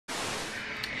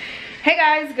Hey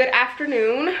guys, good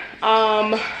afternoon.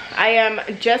 I am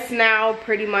just now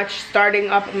pretty much starting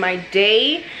up my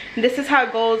day. This is how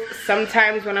it goes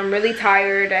sometimes when I'm really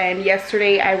tired, and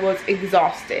yesterday I was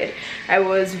exhausted. I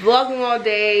was vlogging all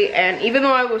day, and even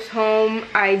though I was home,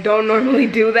 I don't normally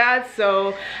do that,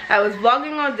 so I was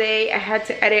vlogging all day. I had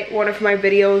to edit one of my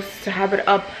videos to have it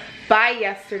up by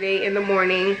yesterday in the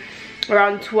morning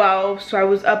around 12, so I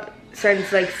was up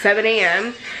since like 7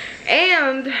 a.m.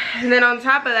 And then on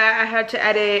top of that, I had to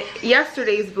edit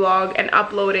yesterday's vlog and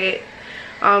upload it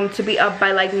to be up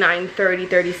by like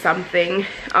 9:30 something.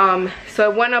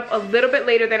 So it went up a little bit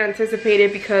later than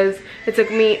anticipated because it took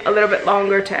me a little bit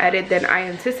longer to edit than I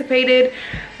anticipated,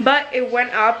 but it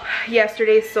went up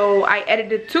yesterday. So I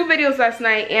edited 2 videos last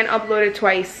night and uploaded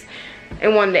twice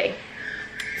in one day.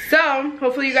 So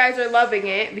hopefully you guys are loving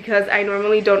it, because I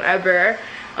normally don't ever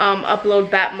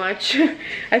upload that much.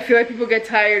 I feel like people get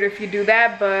tired if you do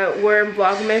that, but we're in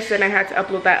Vlogmas and I had to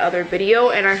upload that other video,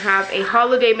 and I have a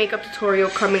holiday makeup tutorial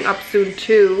coming up soon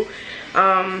too,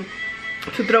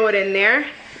 to throw it in there,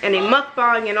 and a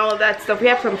mukbang and all of that stuff. We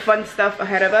have some fun stuff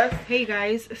ahead of us. Hey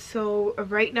guys, so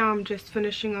right now I'm just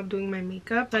finishing up doing my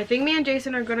makeup. So I think me and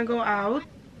Jason are gonna go out.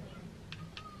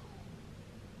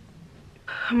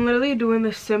 I'm literally doing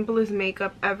the simplest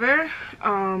makeup ever.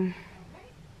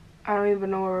 I don't even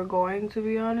know where we're going, to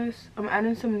be honest. I'm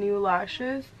adding some new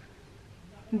lashes.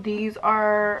 These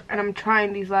are, and I'm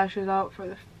trying these lashes out for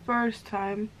the first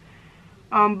time.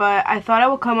 But I thought I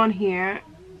would come on here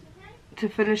to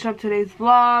finish up today's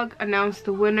vlog, announce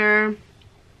the winner,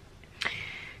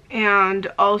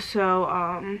 and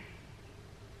also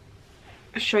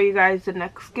show you guys the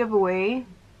next giveaway,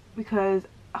 because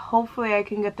hopefully I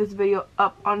can get this video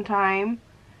up on time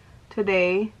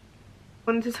today.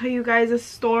 I wanted to tell you guys a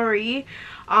story.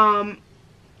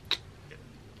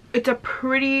 It's a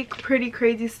pretty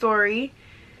crazy story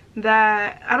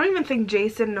that I don't even think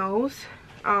Jason knows.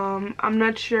 I'm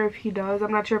not sure if he does.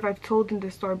 I'm not sure if I've told him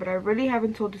this story, but I really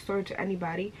haven't told the story to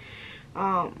anybody.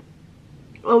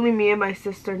 Only me and my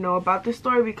sister know about this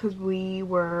story because we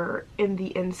were in the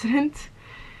incident.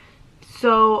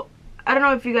 So I don't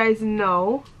know if you guys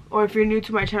know, or if you're new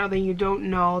to my channel, then you don't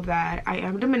know that I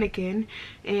am Dominican,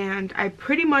 and I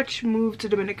pretty much moved to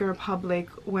Dominican Republic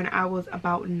when I was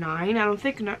about 9. I don't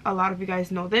think a lot of you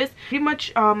guys know this. Pretty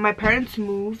much my parents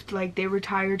moved, like they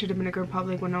retired to Dominican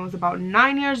Republic when I was about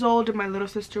 9 years old, and my little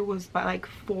sister was about like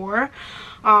 4.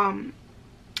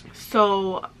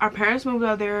 So our parents moved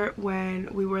out there when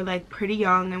we were like pretty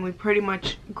young, and we pretty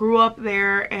much grew up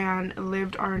there and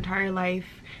lived our entire life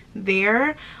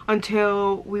there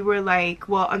until we were like,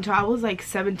 well, until I was like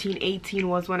 17, 18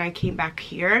 was when I came back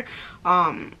here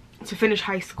to finish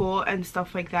high school and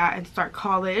stuff like that, and start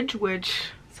college,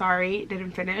 which sorry,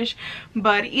 didn't finish.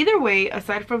 But either way,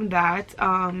 aside from that,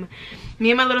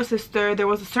 me and my little sister, there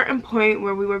was a certain point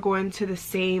where we were going to the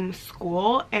same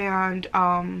school, and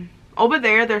over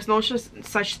there there's no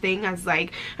such thing as,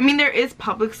 like, I mean, there is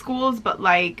public schools, but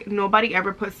like nobody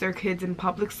ever puts their kids in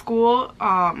public school.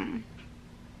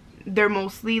 They're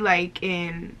mostly like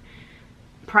in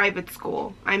private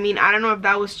school. I mean, I don't know if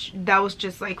that was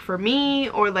just like for me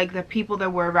or like the people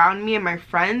that were around me and my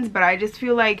friends, but I just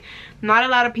feel like not a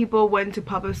lot of people went to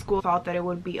public school. Thought that it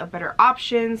would be a better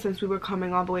option since we were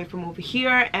coming all the way from over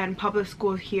here, and public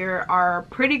schools here are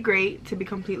pretty great, to be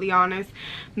completely honest.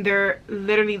 They're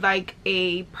literally like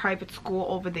a private school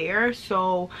over there,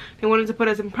 so they wanted to put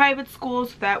us in private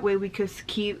schools so that way we could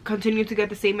continue to get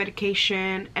the same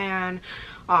education. And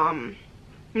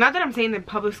not that I'm saying that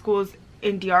public schools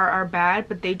in DR are bad,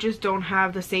 but they just don't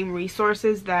have the same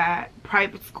resources that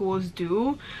private schools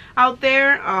do out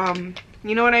there.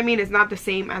 You know what I mean? It's not the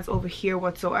same as over here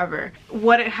whatsoever.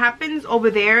 What happens over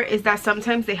there is that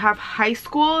sometimes they have high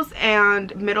schools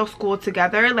and middle school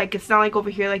together. Like, it's not like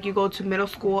over here, like you go to middle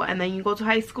school and then you go to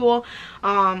high school.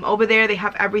 Over there they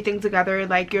have everything together.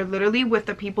 Like, you're literally with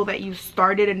the people that you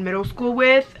started in middle school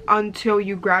with until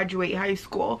you graduate high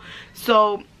school.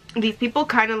 So these people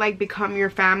kind of like become your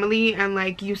family, and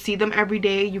like you see them every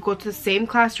day, you go to the same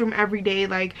classroom every day.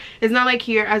 Like, it's not like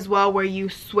here as well where you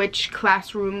switch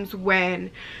classrooms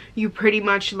when you pretty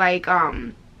much like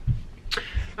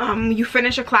you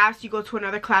finish a class, you go to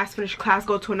another class, finish a class,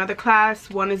 go to another class.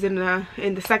 One is in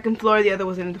the second floor, the other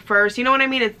was in the first. You know what I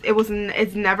mean?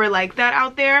 It's never like that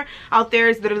out there. Out there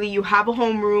is literally you have a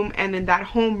homeroom, and in that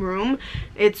homeroom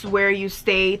it's where you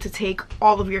stay to take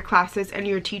all of your classes, and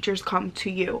your teachers come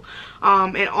to you.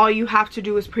 And all you have to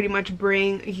do is pretty much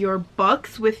bring your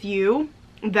books with you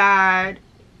that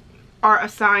are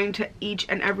assigned to each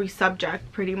and every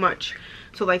subject pretty much.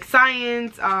 So like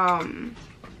science,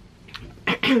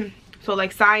 So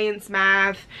like science,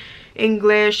 math,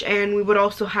 English, and we would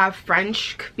also have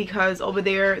French, because over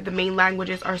there the main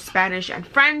languages are Spanish and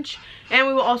French. And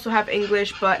we will also have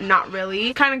English, but not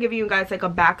really. Kind of giving you guys like a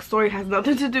backstory. It has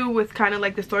nothing to do with kind of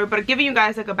like the story, but giving you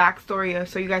guys like a backstory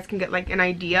so you guys can get like an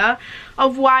idea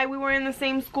of why we were in the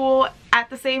same school at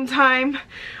the same time.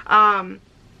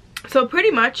 So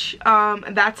pretty much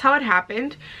that's how it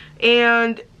happened.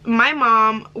 And my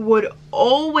mom would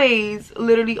always,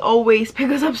 literally always, pick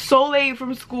us up so late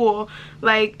from school.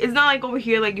 Like, it's not like over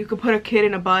here like you could put a kid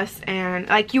in a bus and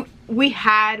like we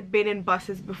had been in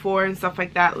buses before and stuff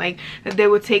like that, like that they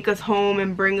would take us home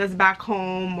and bring us back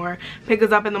home, or pick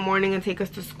us up in the morning and take us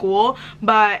to school.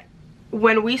 But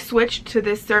when we switched to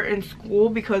this certain school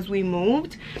because we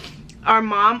moved, our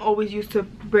mom always used to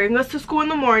bring us to school in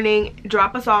the morning,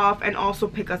 drop us off, and also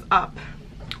pick us up,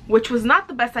 which was not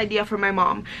the best idea for my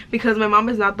mom, because my mom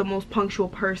is not the most punctual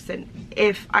person,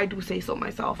 if I do say so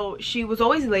myself. So she was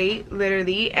always late,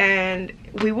 literally, and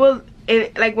we will,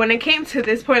 like when it came to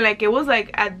this point, like it was like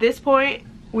at this point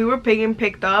we were being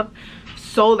picked up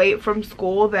so late from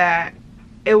school that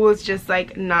it was just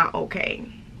like not okay,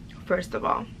 first of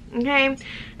all. Okay,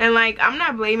 and like I'm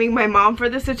not blaming my mom for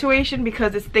the situation,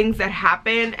 because it's things that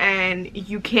happen and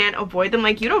you can't avoid them.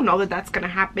 Like, you don't know that that's gonna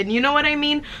happen, you know what I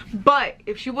mean? But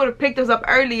if she would have picked us up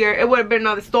earlier, it would have been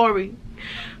another story.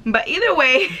 But either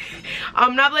way,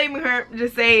 I'm not blaming her,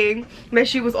 just saying that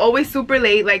she was always super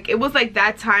late. Like, it was like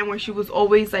that time where she was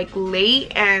always like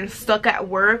late and stuck at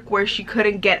work where she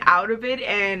couldn't get out of it.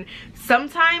 And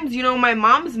sometimes, you know, my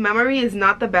mom's memory is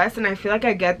not the best, and I feel like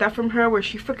I get that from her, where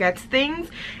she forgets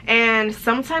things. And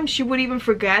sometimes she would even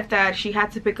forget that she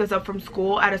had to pick us up from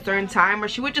school at a certain time, or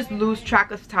she would just lose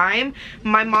track of time.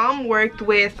 My mom worked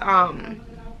with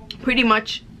pretty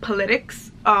much politics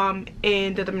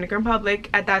in the Dominican Republic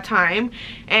at that time,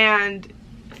 and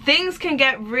things can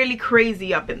get really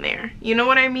crazy up in there, you know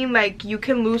what I mean? Like, you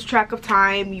can lose track of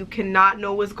time, you cannot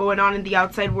know what's going on in the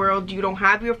outside world, you don't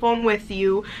have your phone with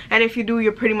you, and if you do,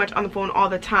 you're pretty much on the phone all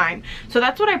the time. So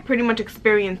that's what I pretty much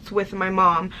experienced with my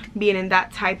mom, being in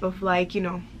that type of, like, you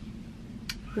know,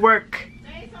 work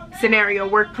scenario,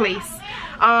 workplace.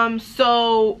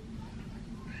 So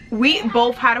we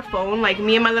both had a phone. Like,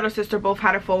 me and my little sister both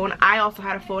had a phone. I also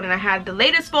had a phone, and I had the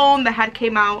latest phone that had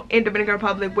came out in Dominican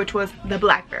Republic, which was the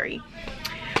BlackBerry.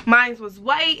 Mine was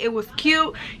white, it was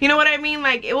cute, you know what I mean?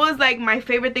 Like, it was like my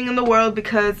favorite thing in the world,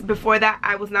 because before that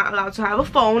I was not allowed to have a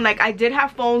phone. Like, I did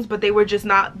have phones, but they were just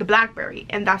not the BlackBerry,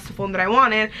 and that's the phone that I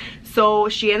wanted. So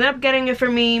she ended up getting it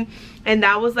for me, and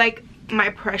that was like my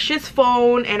precious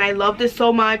phone, and I loved it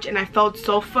so much, and I felt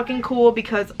so fucking cool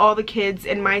because all the kids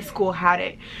in my school had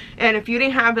it, and if you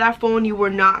didn't have that phone, you were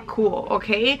not cool,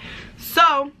 okay?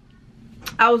 So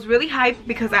I was really hyped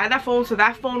because I had that phone. So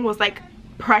that phone was like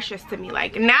precious to me.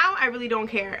 Like, now I really don't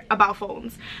care about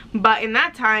phones, but in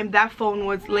that time that phone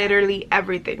was literally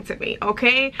everything to me,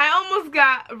 okay? I almost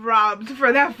got robbed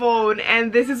for that phone,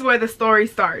 and this is where the story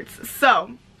starts.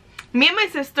 So me and my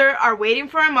sister are waiting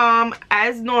for our mom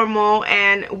as normal,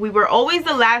 and we were always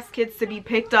the last kids to be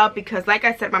picked up because, like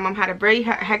I said, my mom had a very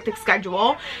hectic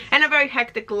schedule and a very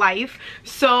hectic life.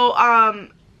 So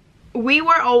we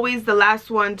were always the last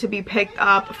one to be picked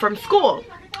up from school.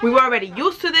 We were already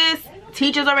used to this.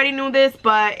 Teachers already knew this,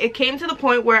 but it came to the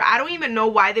point where I don't even know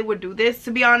why they would do this,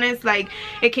 to be honest. Like,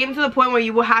 it came to the point where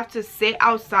you will have to sit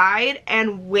outside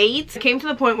and wait. It came to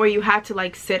the point where you had to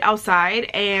like sit outside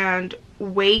and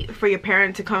wait for your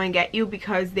parent to come and get you,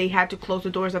 because they had to close the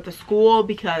doors of the school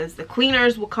because the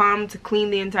cleaners will come to clean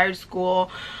the entire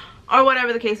school, or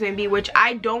whatever the case may be, which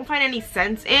I don't find any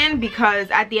sense in,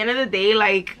 because at the end of the day,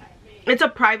 like, it's a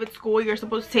private school. You're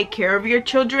supposed to take care of your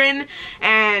children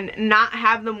and not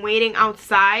have them waiting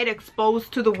outside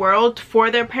exposed to the world for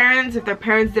their parents. If their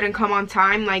parents didn't come on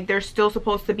time, like, they're still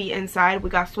supposed to be inside. We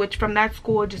got switched from that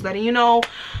school, just letting you know,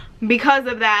 because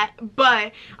of that.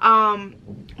 But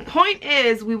point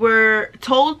is, we were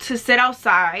told to sit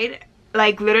outside,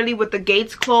 like literally with the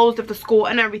gates closed of the school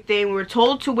and everything. We were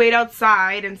told to wait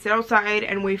outside and sit outside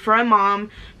and wait for our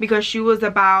mom, because she was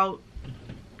about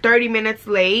 30 minutes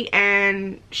late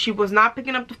and she was not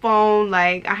picking up the phone.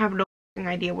 Like, I have no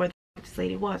idea where this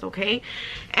lady was, okay?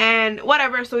 And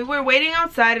whatever, so we were waiting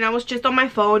outside, and I was just on my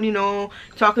phone, you know,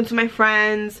 talking to my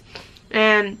friends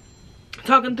and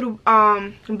talking through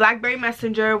BlackBerry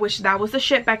Messenger, which that was the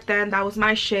shit back then. That was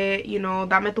my shit, you know,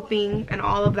 dame tu ping and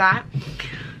all of that.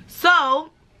 So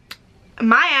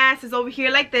my ass is over here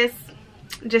like this,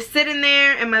 just sitting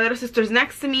there, and my little sister's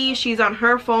next to me. She's on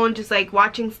her phone just like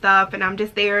watching stuff, and I'm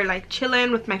just there like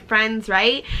chilling with my friends,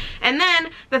 right? And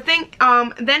then the thing,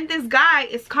 then this guy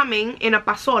is coming in a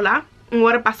pasola, And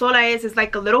what a pasola is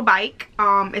like a little bike.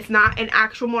 It's not an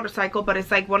actual motorcycle, but it's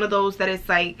like one of those that is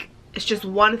like, it's just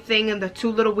one thing and the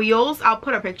 2 little wheels. I'll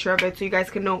put a picture of it so you guys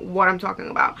can know what I'm talking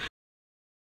about.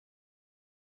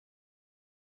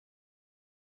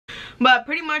 But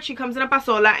pretty much he comes in a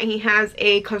pasola and he has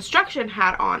a construction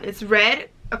hat on. It's red,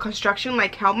 a construction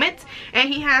like helmet,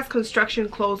 and he has construction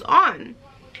clothes on.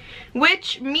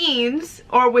 Which means,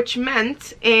 or which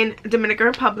meant in Dominican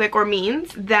Republic, or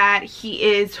means that he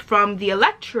is from the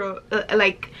electricity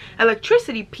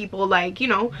people, like, you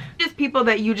know, just people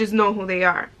that you just know who they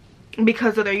are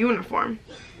because of their uniform.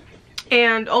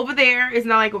 And over there, it's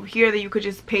not like over here that you could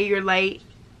just pay your light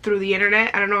through the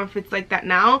internet. I don't know if it's like that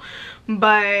now,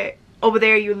 but over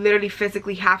there you literally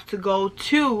physically have to go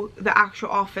to the actual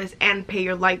office and pay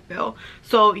your light bill.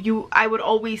 So I would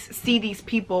always see these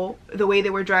people, the way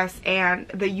they were dressed and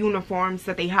the uniforms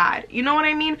that they had, you know what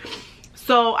I mean?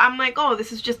 So I'm like, oh,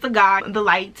 this is just the guy, the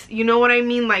lights, you know what I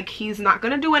mean? Like, he's not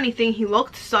gonna do anything. He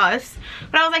looked sus,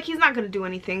 but I was like, he's not gonna do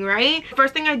anything, right?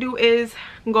 First thing I do is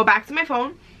go back to my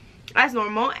phone as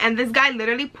normal, and this guy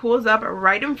literally pulls up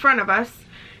right in front of us.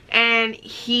 And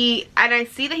I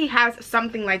see that he has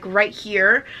something like right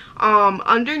here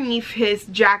underneath his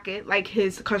jacket, like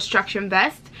his construction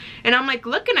vest. And I'm like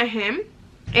looking at him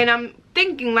and I'm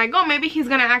thinking like, oh, maybe he's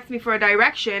gonna ask me for a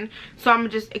direction, so I'm gonna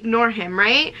just ignore him,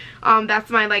 right? That's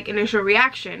my like initial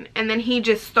reaction. And then he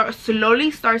just slowly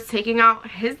starts taking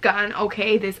out his gun.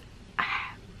 Okay, this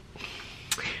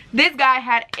guy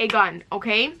had a gun.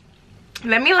 Okay,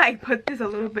 let me like put this a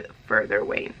little bit further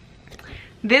away.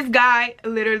 This guy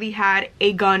literally had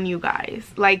a gun, you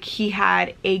guys. Like, he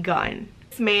had a gun.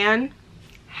 This man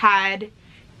had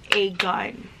a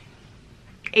gun.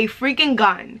 A freaking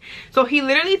gun. So he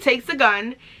literally takes the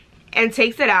gun and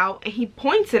takes it out and he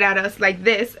points it at us like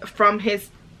this from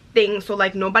his thing, so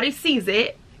like nobody sees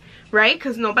it, right?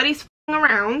 Because nobody's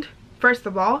around, first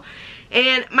of all.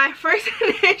 And my first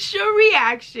initial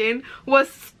reaction was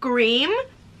scream,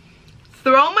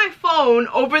 throw my phone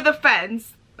over the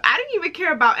fence. I didn't even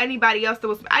care about anybody else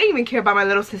I didn't even care about my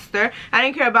little sister. I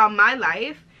didn't care about my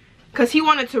life, because he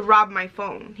wanted to rob my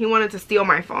phone. He wanted to steal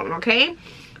my phone, okay?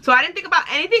 So I didn't think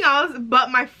about anything else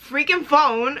but my freaking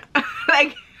phone.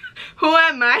 Like, who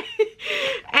am I?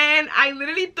 And I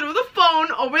literally threw the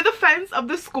phone over the fence of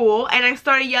the school and I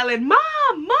started yelling, Mom,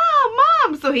 Mom,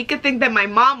 Mom, so he could think that my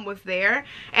mom was there.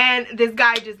 And this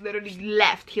guy just literally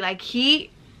left. He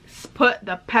put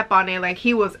the pep on it, like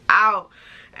he was out.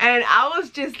 And I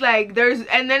was just like,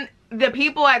 and then the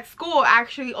people at school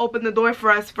actually opened the door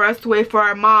for us to wait for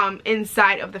our mom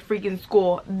inside of the freaking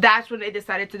school. That's when they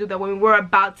decided to do that, when we were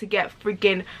about to get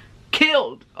freaking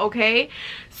killed, okay?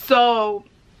 So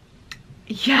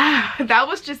yeah, that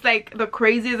was just like the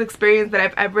craziest experience that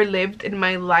I've ever lived in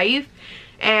my life.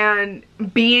 And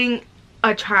being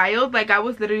a child, like I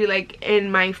was literally like in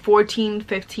my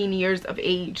 14-15 years of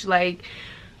age, like,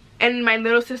 and my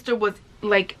little sister was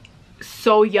like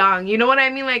so young, you know what I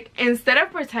mean? Like, instead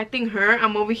of protecting her,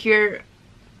 I'm over here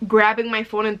grabbing my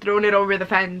phone and throwing it over the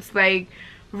fence. Like,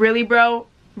 really, bro?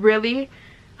 Really?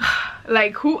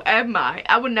 Like, who am I?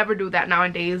 I would never do that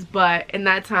nowadays, but in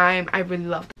that time I really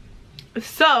loved it.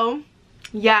 So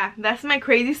yeah, that's my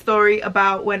crazy story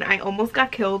about when I almost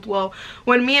got killed. Well,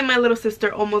 when me and my little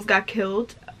sister almost got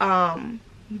killed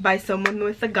by someone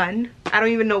with a gun. I don't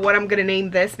even know what I'm gonna name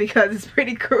this because it's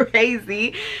pretty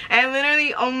crazy, and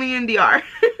literally only in DR.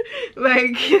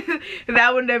 Like,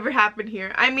 that would never happen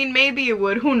here. I mean, maybe it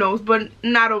would, who knows, but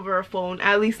not over a phone,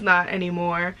 at least not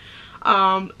anymore.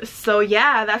 So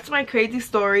yeah, that's my crazy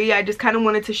story. I just kind of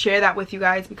wanted to share that with you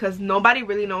guys because nobody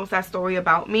really knows that story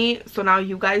about me. So now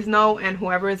you guys know, and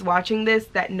whoever is watching this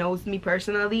that knows me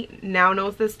personally now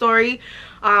knows this story.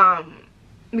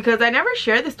 Because I never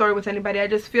shared the story with anybody. I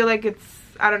just feel like it's,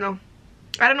 I don't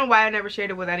know why I never shared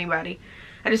it with anybody.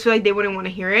 I just feel like they wouldn't want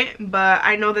to hear it, but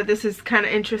I know that this is kind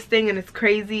of interesting and it's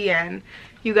crazy and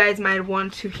you guys might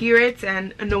want to hear it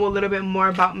and know a little bit more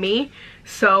about me.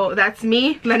 So that's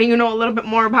me letting you know a little bit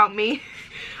more about me.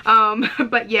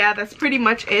 But yeah, that's pretty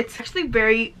much it. Actually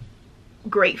very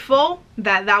grateful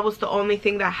that that was the only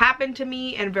thing that happened to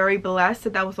me, and very blessed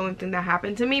that that was the only thing that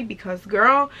happened to me, because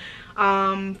girl,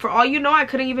 for all you know, I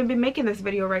couldn't even be making this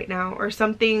video right now, or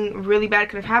something really bad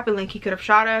could have happened. Like, he could have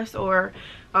shot us, or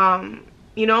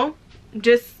you know,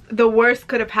 just the worst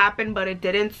could have happened, but it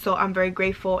didn't. So I'm very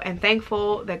grateful and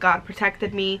thankful that God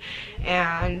protected me.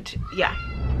 And yeah,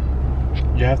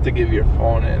 you have to give your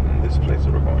phone in this place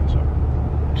that we're going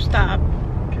to. Stop.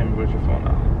 Can't put your phone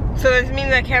out. So this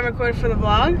means I can't record for the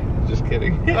vlog? Just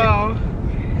kidding. Oh.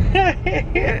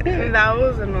 That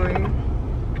was annoying.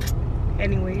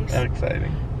 Anyways.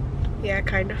 Exciting. Yeah,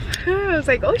 kind of. I was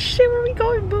like, oh shit, where are we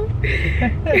going, boo?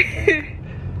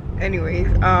 Anyways,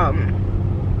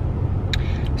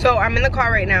 so I'm in the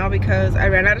car right now because I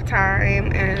ran out of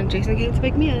time and Jason came to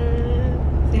pick me up.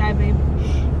 Say hi, babe.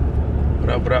 What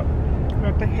up, what up?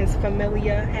 Repping his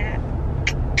familiar hat.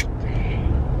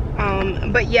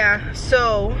 But yeah,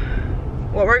 so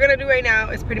what we're gonna do right now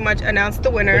is pretty much announce the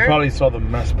winner. They probably saw the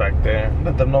mess back there.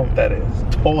 Let them know what that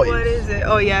is. Toys. What is it?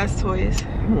 Oh yeah, it's toys.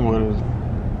 What is it?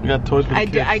 You got toys for the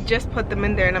kids? I just put them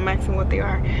in there and I'm asking what they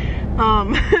are.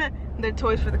 They're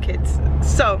toys for the kids.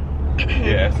 So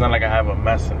yeah, it's not like I have a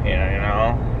mess in here, you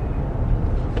know?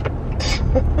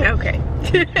 okay.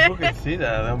 People can see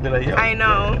that. They'll be like, yo, I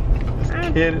know. This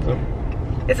kid is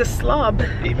it's a slob.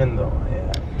 even though,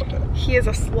 yeah. He is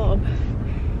a slob.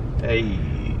 Hey.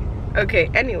 Okay,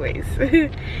 anyways.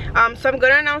 So I'm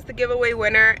gonna announce the giveaway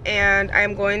winner and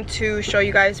I'm going to show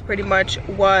you guys pretty much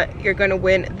what you're gonna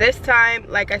win this time.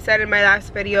 Like I said in my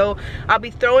last video, I'll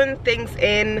be throwing things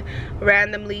in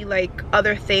randomly, like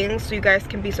other things, so you guys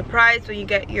can be surprised when you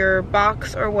get your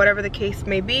box or whatever the case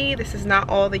may be. This is not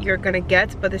all that you're gonna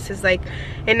get, but this is like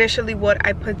initially what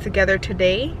I put together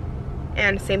today.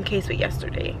 And same case with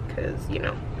yesterday, because you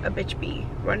know, a bitch be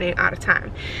running out of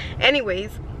time.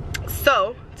 Anyways,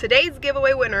 so today's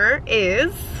giveaway winner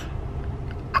is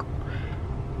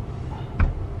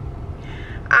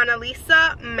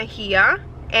Annalisa Mejia,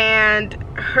 and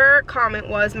her comment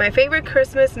was, my favorite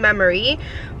Christmas memory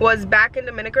was back in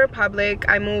Dominican Republic.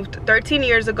 I moved 13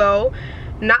 years ago.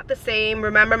 Not the same.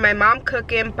 Remember my mom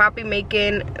cooking, papi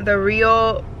making the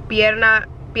real pierna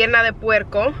de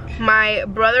puerco. My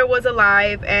brother was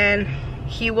alive and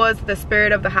he was the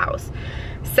spirit of the house.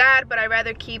 Sad, but I'd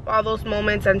rather keep all those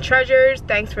moments and treasures.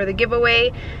 Thanks for the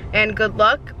giveaway and good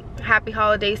luck. Happy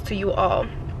holidays to you all.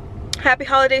 Happy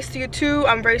holidays to you too.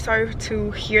 I'm very sorry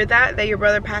to hear that your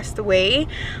brother passed away.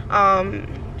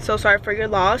 So sorry for your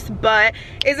loss, but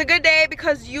it's a good day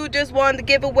because you just won the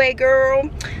giveaway, girl.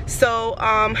 So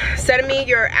send me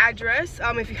your address.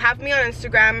 If you have me on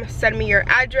Instagram, send me your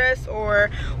address,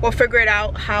 or we'll figure it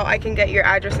out how I can get your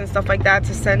address and stuff like that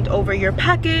to send over your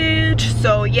package.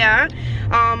 So yeah,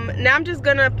 now I'm just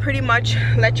gonna pretty much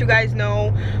let you guys know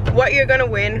what you're gonna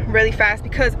win really fast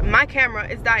because my camera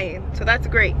is dying, so that's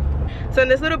great. So in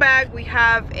this little bag we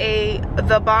have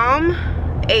The Balm,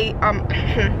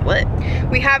 what?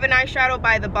 We have an eyeshadow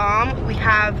by The Balm. We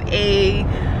have a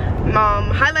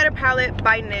highlighter palette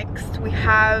by NYX. We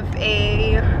have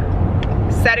a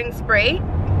setting spray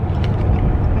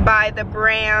by the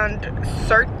brand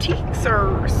Certix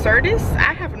or Certis.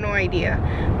 I have no idea,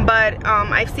 but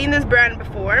I've seen this brand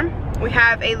before. We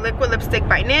have a liquid lipstick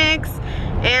by NYX,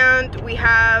 and we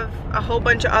have a whole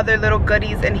bunch of other little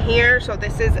goodies in here. So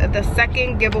this is the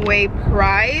second giveaway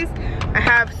prize. I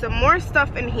have some more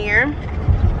stuff in here.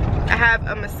 I have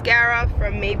a mascara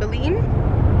from Maybelline.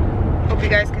 Hope you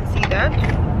guys can see that.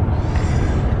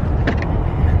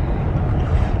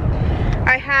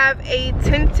 I have a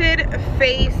tinted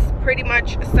face, pretty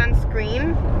much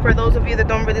sunscreen, for those of you that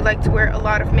don't really like to wear a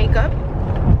lot of makeup.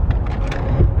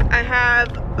 I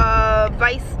have a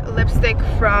Vice lipstick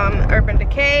from Urban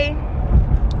Decay.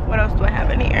 What else do I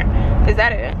have in here? Is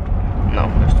that it?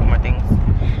 No, there's two more things.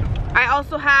 I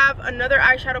also have another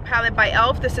eyeshadow palette by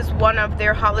e.l.f. This is one of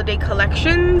their holiday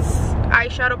collections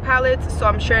eyeshadow palettes, so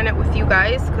I'm sharing it with you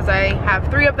guys because I have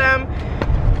 3 of them.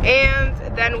 And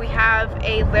then we have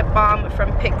a lip balm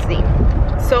from Pixie.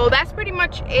 So that's pretty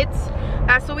much it.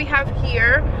 That's what we have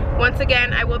here. Once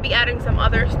again, I will be adding some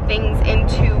other things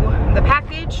into the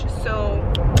package, so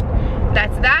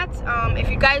that's that. If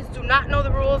you guys do not know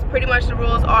the rules, pretty much the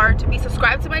rules are to be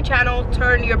subscribed to my channel,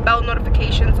 turn your bell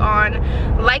notifications on,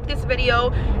 like this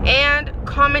video, and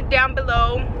comment down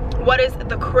below what is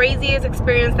the craziest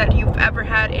experience that you've ever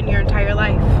had in your entire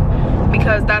life,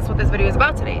 because that's what this video is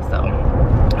about today. So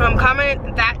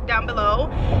comment that down below.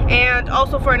 And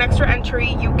also for an extra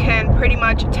entry, you can pretty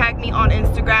much tag me on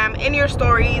Instagram in your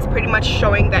stories, pretty much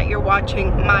showing that you're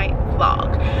watching my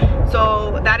vlog.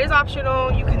 So that is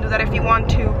optional. You can do that if you want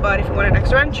to, but if you want an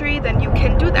extra entry, then you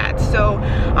can do that. So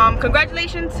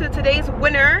congratulations to today's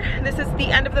winner. This is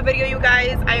the end of the video, you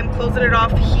guys. I am closing it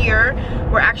off here.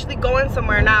 We're actually going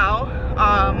somewhere now,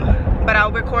 but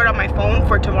I'll record on my phone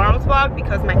for tomorrow's vlog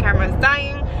because my camera is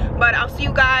dying. But I'll see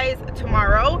you guys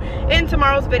tomorrow in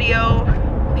tomorrow's video.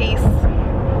 Peace.